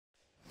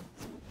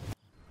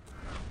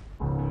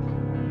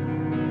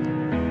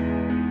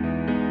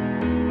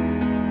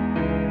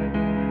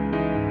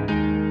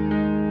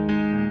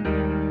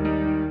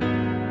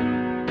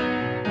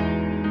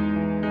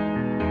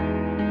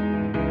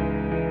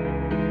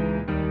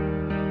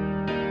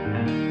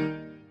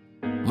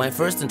My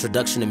first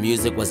introduction to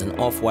music was an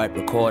off-white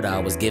recorder I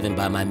was given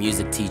by my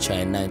music teacher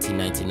in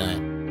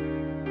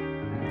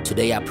 1999.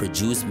 Today I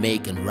produce,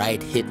 make, and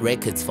write hit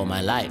records for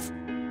my life.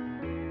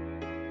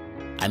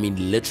 I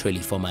mean literally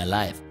for my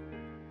life.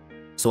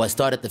 So I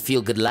started the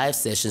Feel Good Live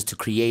sessions to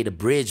create a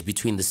bridge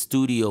between the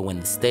studio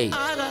and the stage.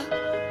 I got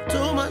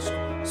too much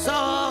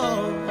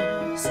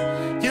sauce.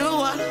 You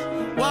want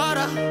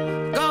water,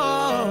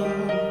 go.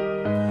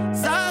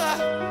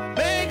 Saga,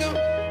 make 'em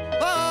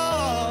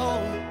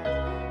go.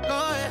 Go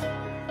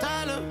ahead,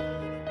 tell 'em.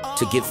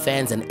 To give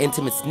fans an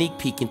intimate sneak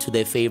peek into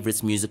their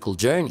favorites' musical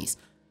journeys.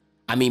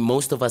 I mean,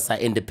 most of us are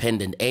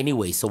independent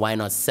anyway, so why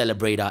not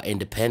celebrate our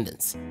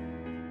independence?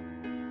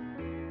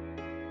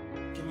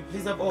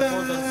 Please have all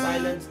phones on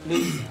silent,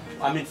 please.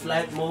 I'm in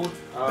flight mode.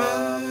 Or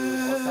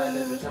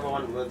silent, whichever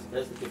one works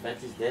best. If your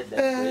battery's dead,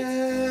 that's great.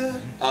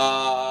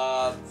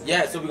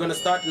 Yeah, so we're gonna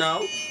start now.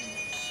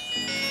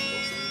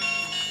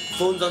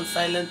 Phones on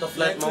silent or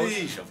flight mode.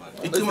 Is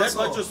that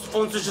what your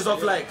phone switches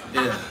off like?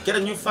 Yeah. Get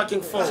a new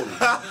fucking phone.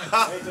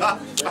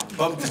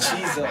 Bump the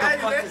cheese up. What the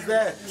fuck is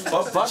that?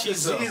 Bump the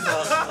cheese up.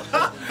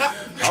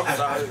 I'm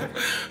sorry.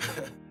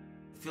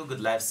 Feel Good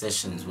Live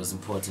sessions was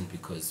important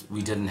because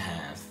we didn't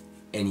have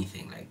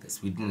anything like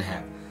this. We didn't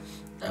have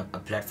a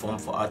platform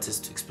for artists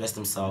to express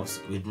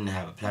themselves. We didn't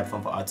have a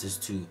platform for artists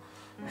to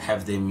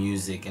have their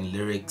music and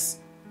lyrics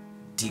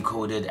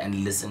decoded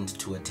and listened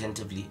to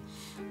attentively.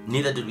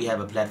 Neither did we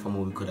have a platform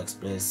where we could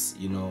express,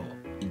 you know,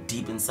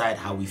 deep inside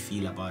how we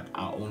feel about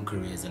our own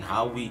careers and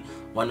how we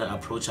want to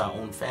approach our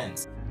own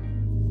fans.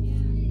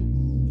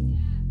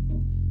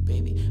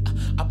 Baby,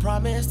 I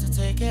promise to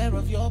take care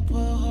of your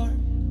poor heart,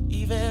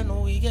 even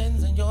on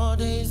weekends and your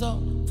days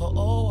off. For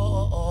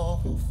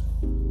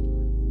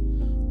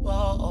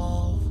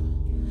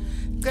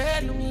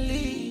get me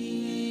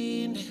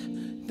lean,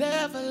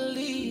 never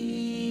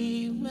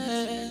leave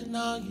me.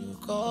 Now you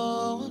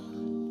gone.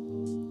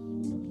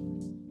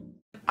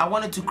 I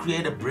wanted to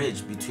create a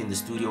bridge between the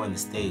studio and the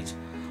stage.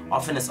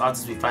 Often as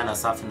artists we find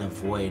ourselves in a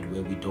void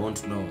where we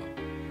don't know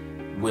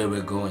where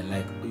we're going.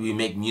 Like, we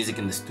make music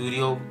in the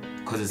studio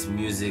because it's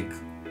music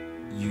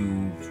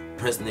you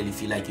personally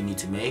feel like you need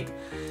to make,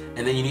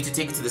 and then you need to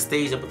take it to the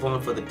stage and perform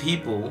it for the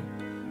people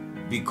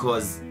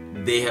because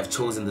they have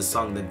chosen the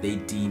song that they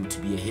deem to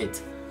be a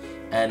hit.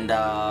 And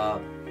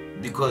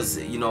because,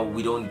 you know,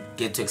 we don't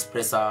get to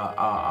express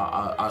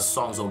our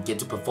songs or get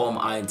to perform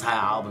our entire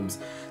albums,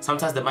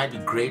 sometimes there might be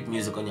great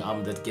music on your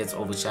album that gets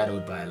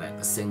overshadowed by like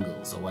the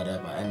singles or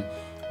whatever. And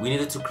we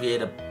needed to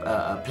create a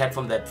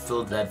platform that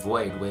filled that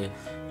void where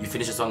you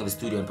finish a song in the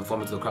studio and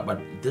perform it to the crowd. But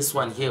this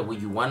one here, where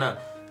you wanna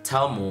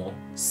tell more,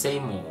 say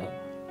more,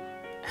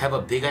 have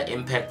a bigger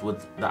impact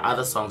with the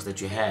other songs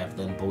that you have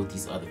than both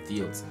these other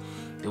fields.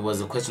 It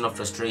was a question of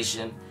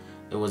frustration,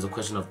 it was a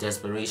question of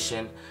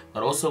desperation,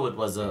 but also it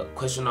was a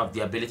question of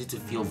the ability to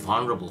feel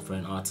vulnerable for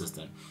an artist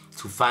and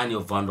to find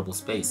your vulnerable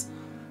space.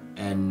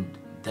 And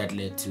that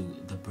led to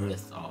the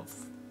birth of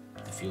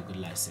the Feel Good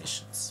Live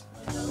sessions.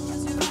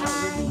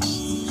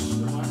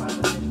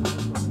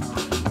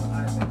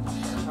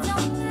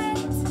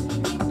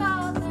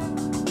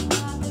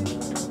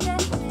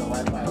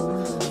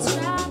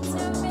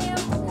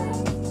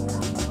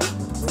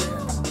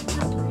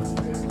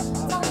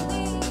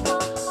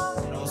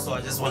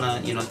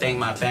 Thank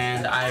my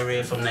band,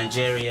 Ire from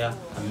Nigeria.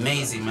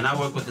 Amazing, man. I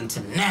work with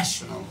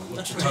international.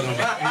 What you talking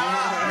about?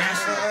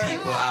 International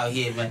people out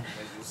here, man.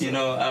 You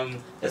know,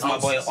 there's my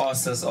boy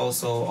Osas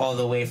also, all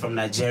the way from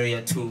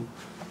Nigeria too.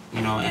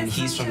 You know, and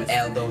he's from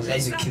Eldos,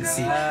 as you can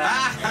see.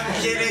 I'm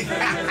kidding.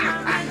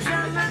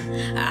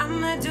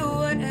 I'ma do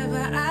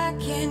whatever I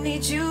can,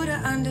 need you to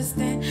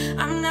understand.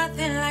 I'm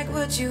nothing like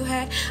what you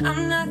had.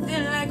 I'm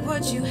nothing like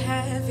what you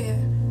have here.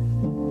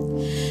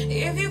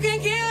 If you can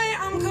get it,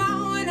 I'm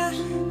going up.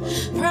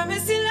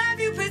 Promise to love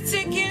you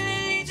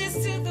particularly,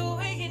 just to the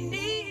way you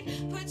need.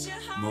 Put your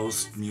heart.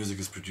 Most music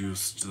is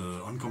produced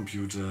on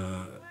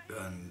computer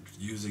and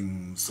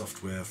using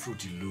software,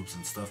 Fruity Loops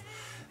and stuff.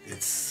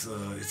 It's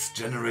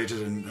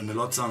generated and a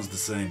lot sounds the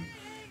same.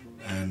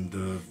 And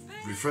the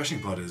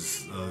refreshing part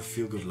is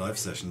Feel Good Live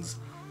sessions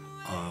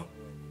are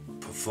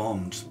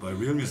performed by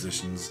real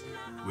musicians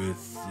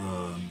with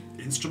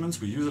instruments.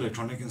 We use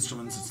electronic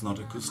instruments, it's not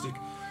acoustic.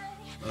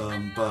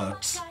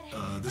 But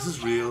this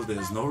is real,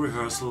 there's no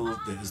rehearsal,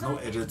 there's no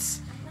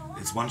edits,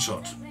 it's one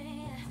shot.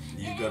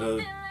 You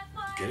gotta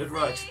get it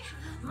right.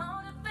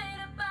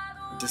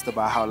 Just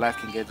about how life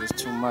can get just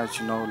too much,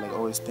 you know, like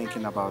always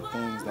thinking about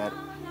things that,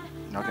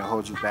 you know, can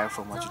hold you back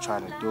from what you're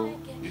trying to do,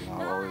 you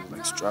know, always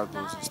like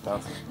struggles and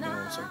stuff, you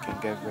know, so it can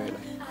get very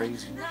like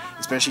crazy,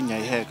 especially in your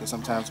head, because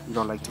sometimes we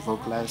don't like to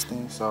vocalize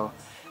things, so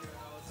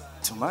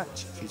Too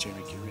Much, featuring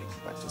Ricky Rick,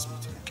 by Just Me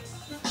Too.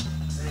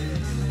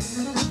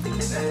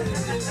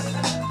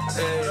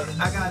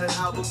 I got an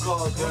album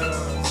called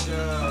Girls,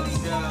 Girls,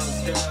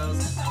 Girls,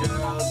 Girls,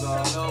 Girls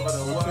all over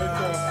the world.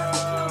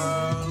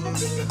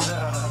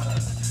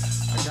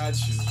 I got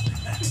you.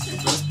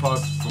 The best part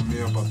for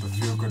me about the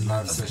Feel Good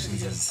Live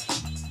sessions is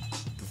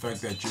the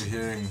fact that you're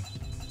hearing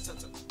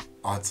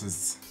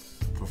artists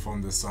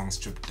perform the song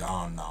stripped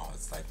down now.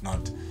 It's like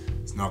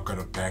it's not got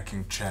a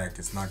backing track,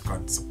 it's not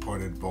got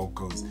supported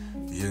vocals.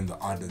 You're hearing the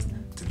artist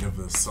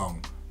deliver the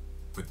song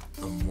with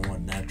a more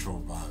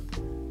natural vibe.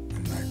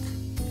 And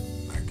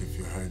like if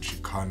you heard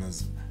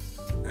Shikana's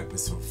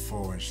episode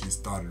 4 when she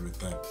started with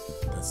that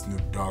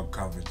Snoop Dogg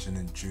cover, Gin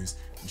and Juice,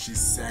 and she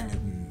sang it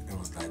and it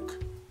was like,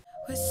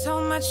 with so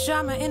much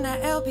drama in the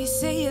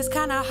LBC, it's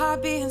kinda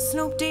hard being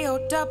Snoop D-O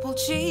double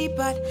G.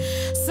 But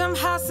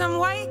somehow, some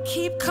way,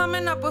 keep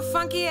coming up with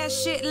funky ass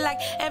shit like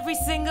every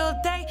single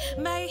day.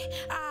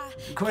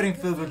 Recording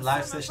Feel Good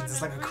live sessions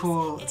is like a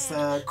cool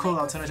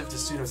alternative to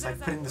studio. It's like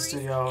putting the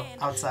studio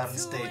outside on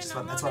stage.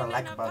 That's what I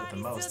like about it the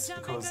most,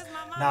 because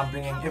now I'm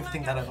bringing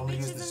everything that I normally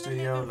use in the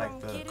studio, like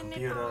the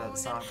computer, the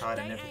sound card,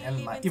 and everything,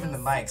 and even the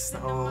mics, the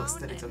whole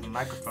aesthetic of the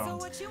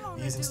microphones.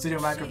 We're using studio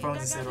microphones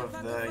instead of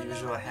the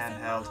usual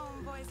handheld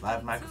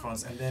live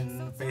microphones, and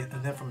then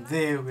from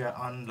there we are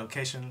on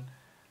location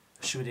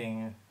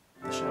shooting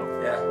the show.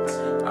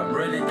 Yeah, I'm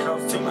really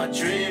close to my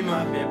dream.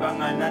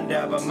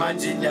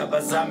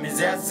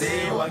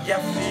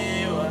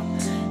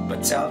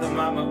 But tell them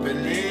I'm a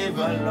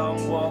believer.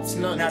 Long walks,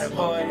 not a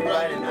boy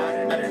riding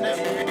out of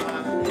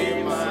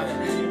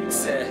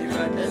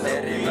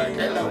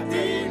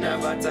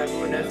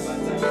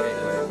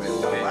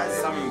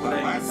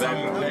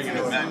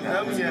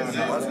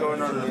What's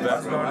going on in the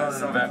background?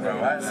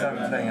 Why is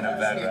something playing in the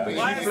background? Play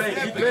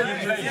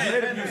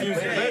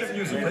the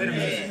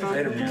music.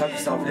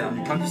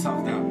 Calm yourself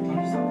down.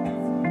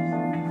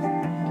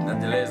 That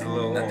delay is a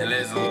little.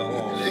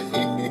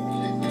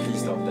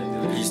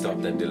 Please stop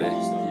that delay.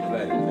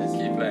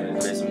 Keep playing.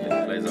 Play some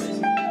delays on.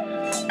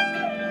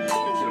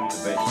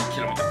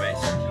 Kill him with the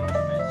bass.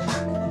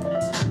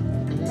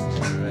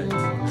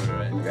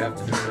 Alright. We have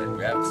to do it.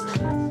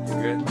 You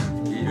good?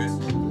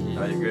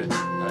 Are you good?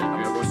 I'm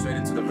gonna go straight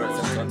into the verse.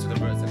 On to the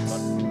verse.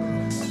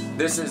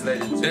 This is,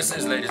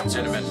 ladies and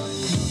gentlemen,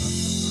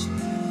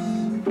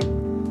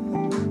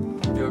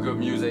 feel good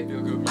music.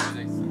 Delay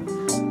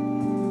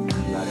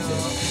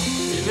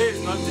is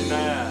not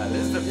denial.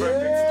 This is the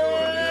perfect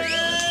story.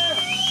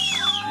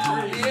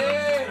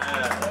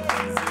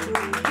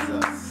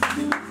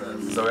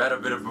 So we had a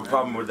bit of a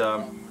problem with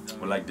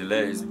like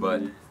delays,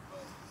 but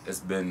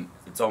it's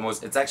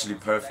actually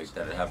perfect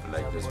that it happened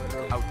like this.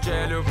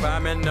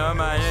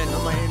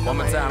 One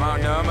more time, I'll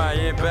know my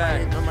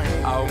impact.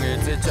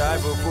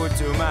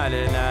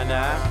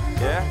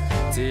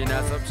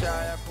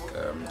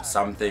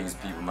 Some things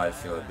people might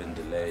feel have been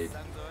delayed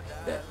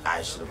that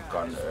I should have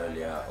gone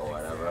earlier or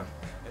whatever,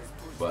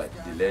 but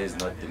delay is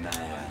not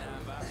denied.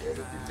 We had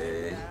a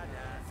delay,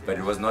 but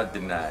it was not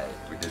denied.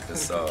 We did the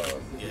song,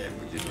 we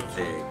did the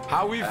thing.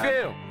 How we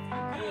feel?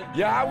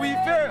 Yeah, how we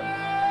feel?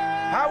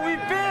 How we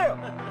feel?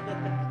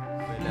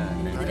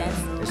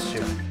 It's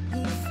true.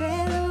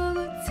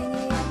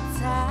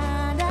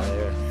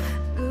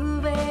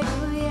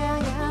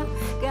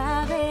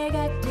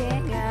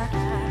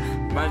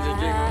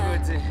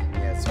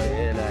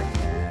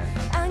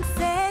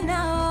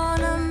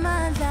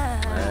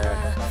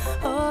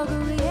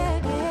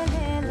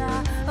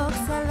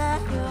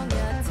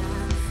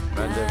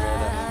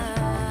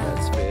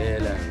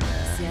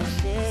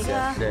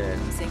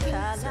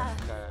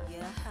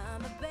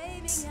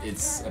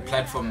 It's a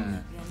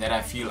platform that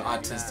I feel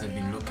artists have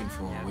been looking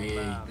for,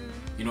 where,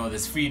 you know,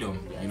 there's freedom.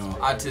 You know,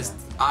 art is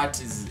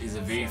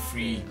a very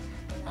free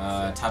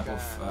type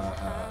of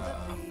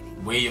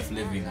way of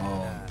living,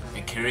 or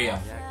a career.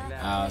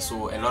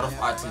 So a lot of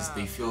artists,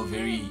 they feel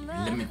very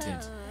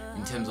limited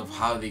in terms of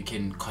how they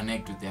can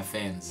connect with their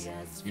fans.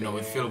 You know,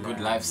 with Feel Good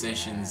live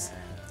sessions,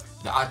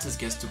 the artist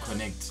gets to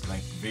connect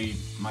like very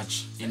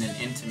much in an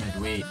intimate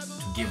way,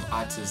 to give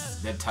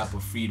artists that type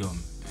of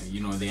freedom. You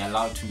know, they're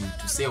allowed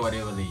to say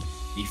whatever they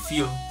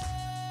feel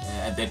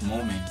at that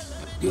moment.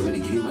 Do you want me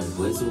to give you my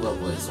voice over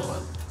voice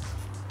on?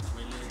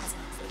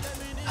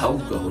 How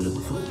go on the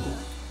phone?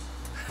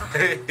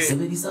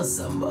 Sebedisa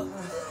Zamba.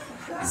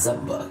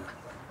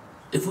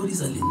 If what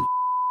is a lin.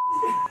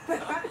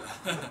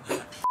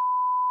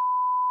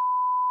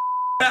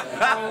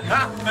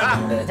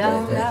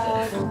 Don't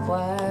know the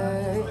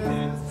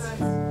words.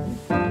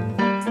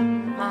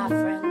 My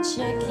friend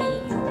Chicky,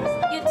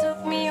 you took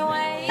me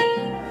away.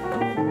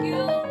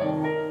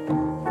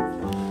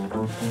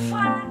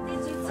 Why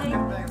did you take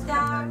me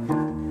down?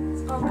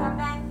 Oh, come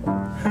back.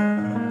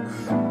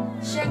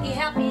 Shaky,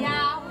 help me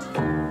out.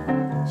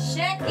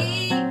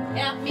 Shaky,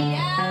 help me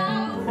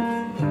out.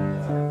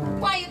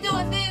 Why you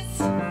doing this?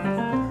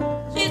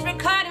 She's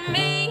recording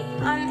me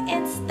on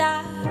Insta.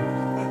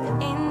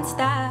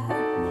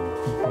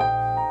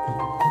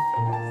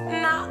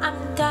 Now I'm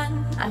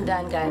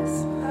done,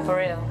 guys. For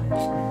real.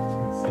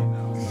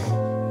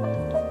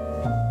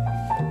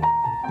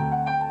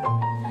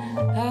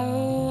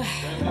 Oh,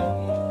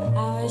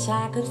 I wish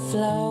I could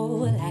flow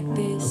like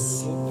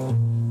this.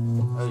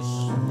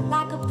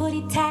 Like a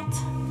putty tat.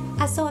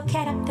 I saw a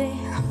cat up there.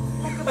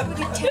 Like a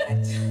putty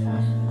tat.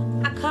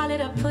 I call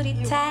it a putty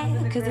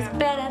tat, cause it's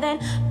better than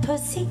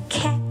pussy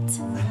cat.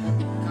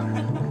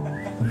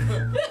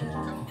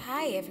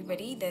 Hi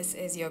everybody, this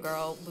is your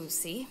girl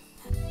Lucy.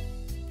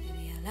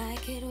 Baby, I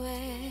like it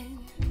when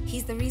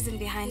he's the reason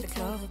behind the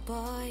club.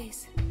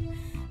 Boys,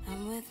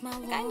 I'm with my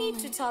I need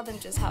to tell them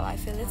just how I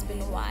feel. It's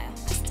been a while. I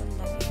still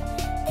love you.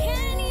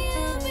 Can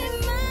you be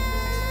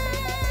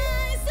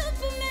my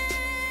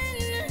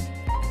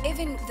Superman?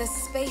 Even the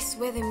space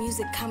where the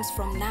music comes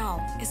from now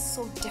is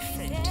so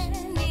different.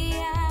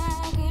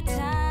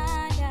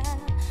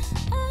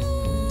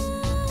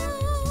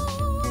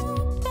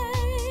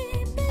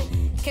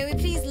 Can we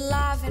please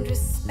love and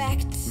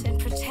respect and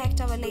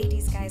protect our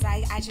ladies, guys?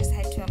 I just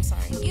had to, I'm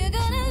sorry. You're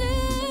gonna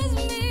lose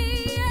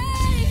me.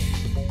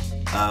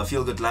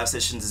 Feel Good Live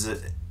Sessions is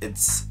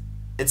it's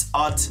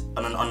art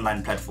on an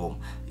online platform.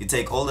 You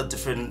take all the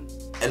different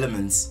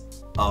elements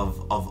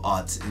of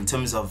art in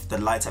terms of the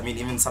light. I mean,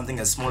 even something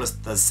as small as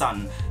the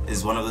sun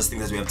is one of those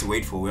things that we have to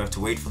wait for. We have to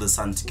wait for the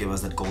sun to give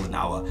us that golden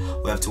hour.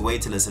 We have to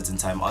wait till a certain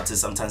time.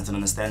 Artists sometimes don't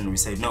understand, and we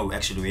say, no, we're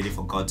actually waiting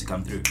for God to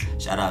come through.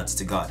 Shout out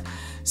to God.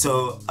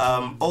 So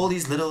all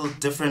these little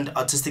different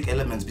artistic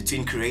elements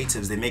between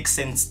creatives, they make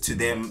sense to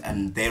them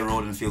and their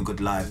role in Feel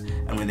Good Live.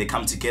 And when they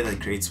come together,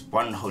 it creates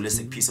one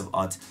holistic piece of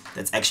art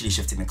that's actually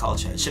shifting the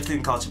culture. It's shifting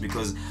the culture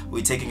because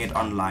we're taking it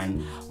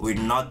online. We're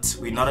not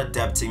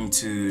adapting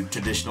to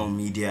traditional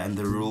media and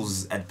the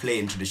rules at play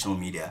in traditional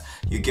media.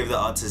 You give the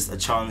artist a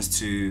chance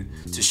to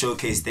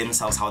showcase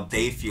themselves, how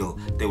they feel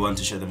they want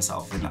to show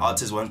themselves. And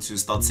artists want to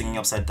start singing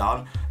upside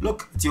down.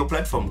 Look, it's your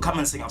platform. Come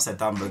and sing upside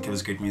down, but give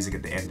us great music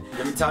at the end.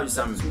 Let me tell you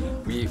something.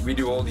 We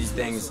do all these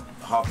things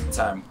half the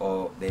time,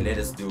 or they let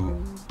us do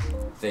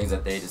things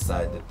that they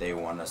decide that they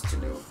want us to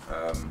do.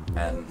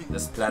 And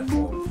this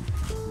platform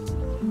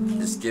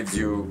just gives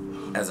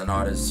you, as an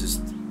artist,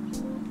 just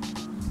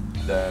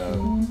the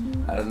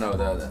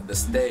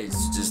stage.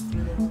 Just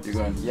you're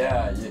going,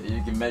 yeah,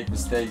 you can make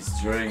mistakes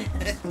during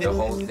the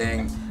whole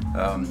thing.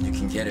 You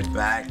can get it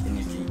back, and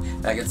you can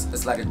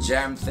it's like a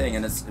jam thing,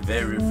 and it's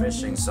very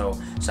refreshing. So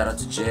shout out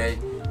to Jay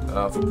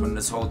for putting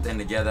this whole thing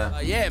together.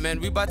 Yeah, man,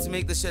 we about to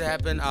make this shit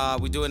happen.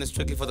 We're doing it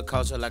strictly for the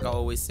culture, like I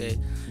always say.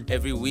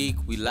 Every week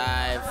we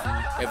live,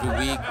 every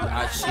week we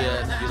out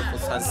here, beautiful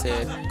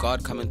sunset,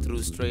 God coming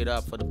through straight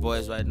up for the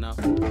boys right now.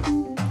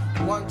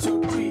 1,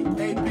 2, 3,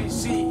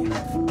 ABC.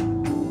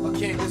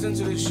 Okay, listen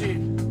to this shit.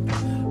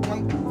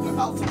 The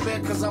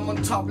alphabet, cause I'm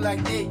on top like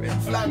A.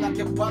 Fly like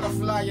a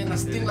butterfly and I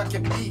sting like a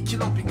bee.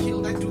 Kill up and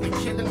kill, I do the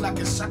killing like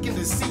a shark in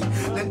the sea.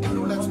 Then the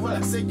lula's well,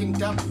 I say him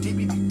down to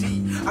DBDD.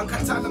 I'm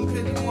Catalan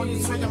penny more, you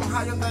swear I'm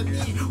high on that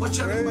E. Or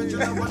cherry major,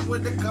 one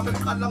with the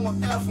government color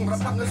of F. From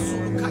Rapanga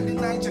Zulu, Kali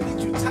Niger,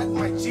 need you type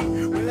my G.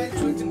 We like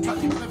 20,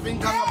 25,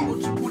 Ganga,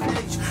 Boja,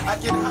 Age. I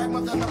get high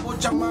more than a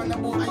Boja man, a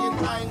boy, I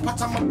ain't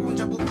Patama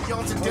Bunja,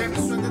 Beyonce, damn,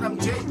 swear that I'm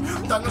Jay.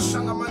 I'm done no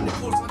shanga man, the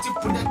pulse, what you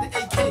put at the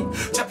AK.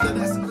 Chapter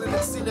that's in the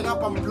ceiling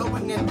up, I'm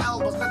blowing in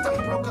elbows. Let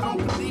them broke, I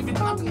don't believe it,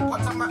 nothing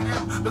but I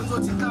am. Don't go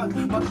to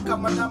that, but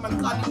come on, I'm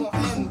calling on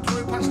end.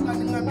 Doing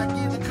punchlining and I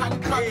get the kind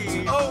of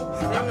quality. Oh,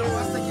 I'm the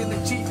one staying in the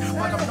G,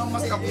 but I'm not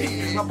must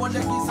compete. My body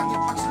is a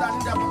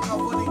punchline, I'm not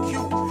going to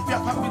queue. We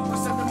are happy to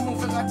send them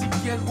moving at the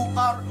girl who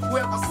are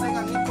whoever sing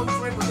and need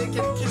control, but they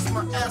can kiss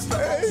my ass.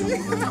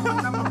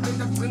 I'm playing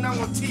the green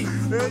on tea.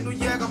 No,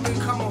 yeah, I'm in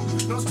come on.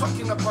 No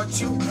talking about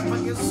you.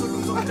 But yes, so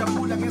long as I'm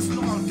pulling against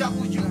Lum on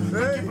W. Keep a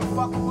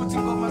fuck with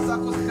you, my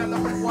Zako's kind of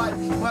white.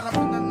 But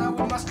I'm in the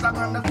must stand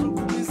on the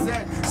group is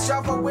there.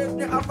 Shove away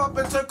the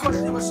alphabet,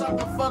 because you were shut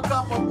the fuck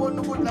up. I want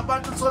to put the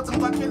bunch of sorts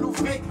and back in the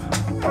fake.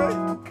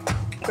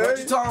 What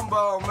you talking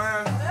about,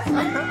 man?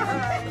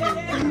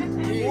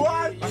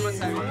 What? On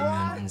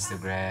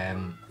Instagram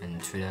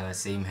and Twitter,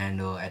 same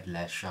handle at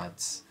Last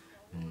Shots.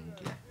 And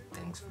yeah,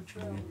 thanks for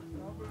tuning in.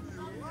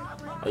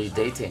 Are you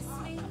dating?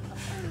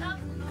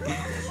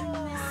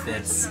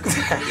 That's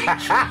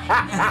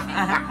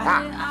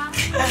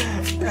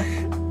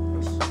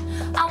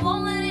I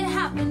won't let it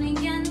happen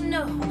again,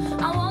 no.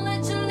 I won't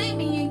let you leave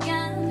me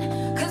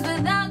again. Cause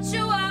without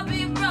you I'll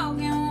be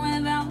broken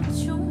without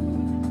you.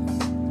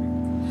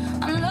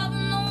 I'm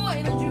loving the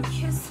way that you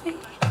kiss me,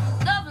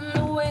 loving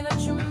the way that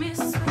you miss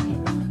me.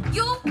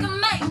 You can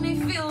make me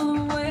feel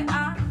the way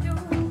I do.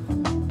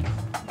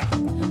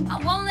 I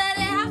won't let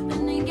it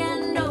happen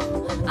again, no.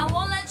 I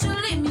won't let you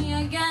leave me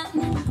again.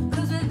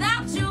 Cause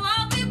without you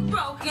I'll be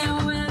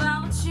broken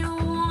without you.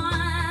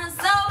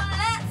 So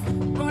let's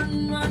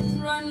run,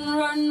 run, run,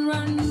 run,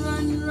 run,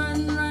 run,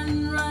 run,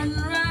 run, run,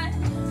 run.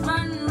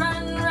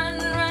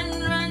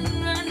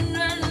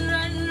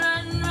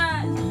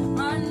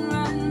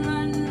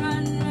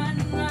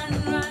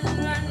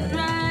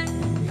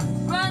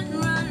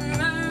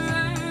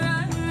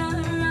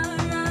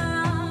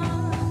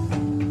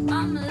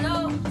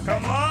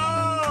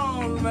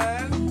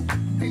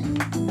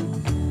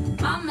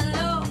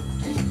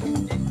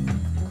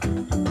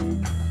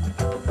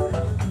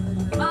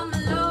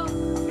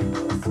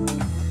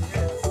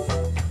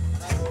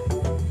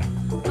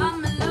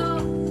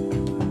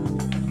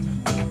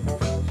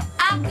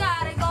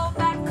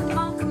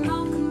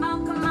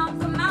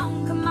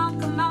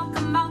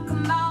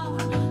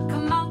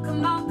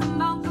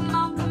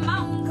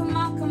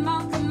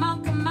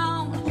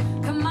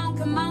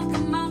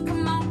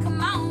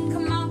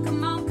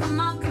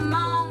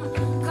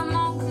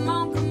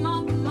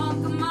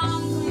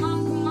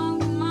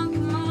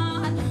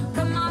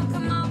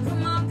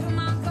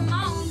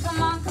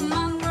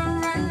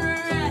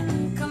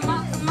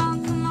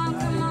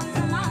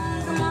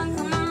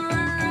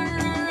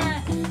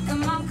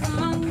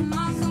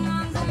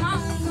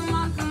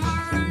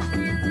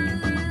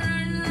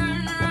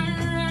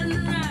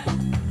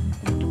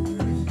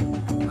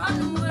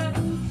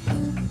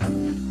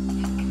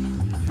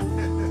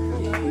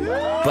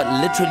 But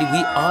literally, we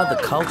are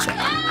the culture.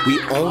 We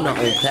own our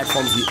own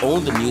platforms, we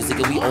own the music,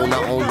 and we own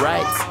our own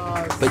rights.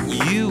 But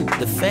you,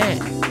 the fan,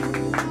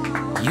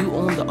 you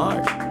own the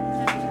art.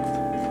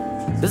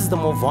 This is the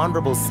more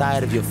vulnerable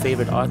side of your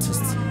favorite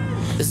artists.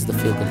 This is the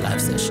Feel Good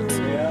Live Sessions.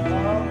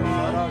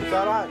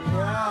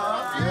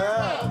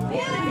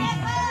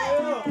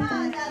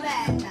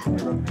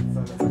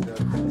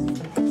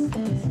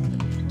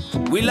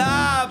 We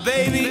live,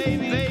 baby.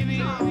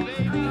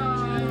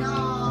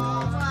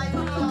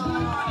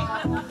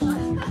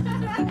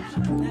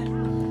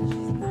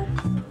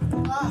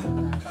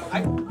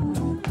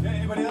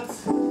 Anybody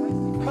else?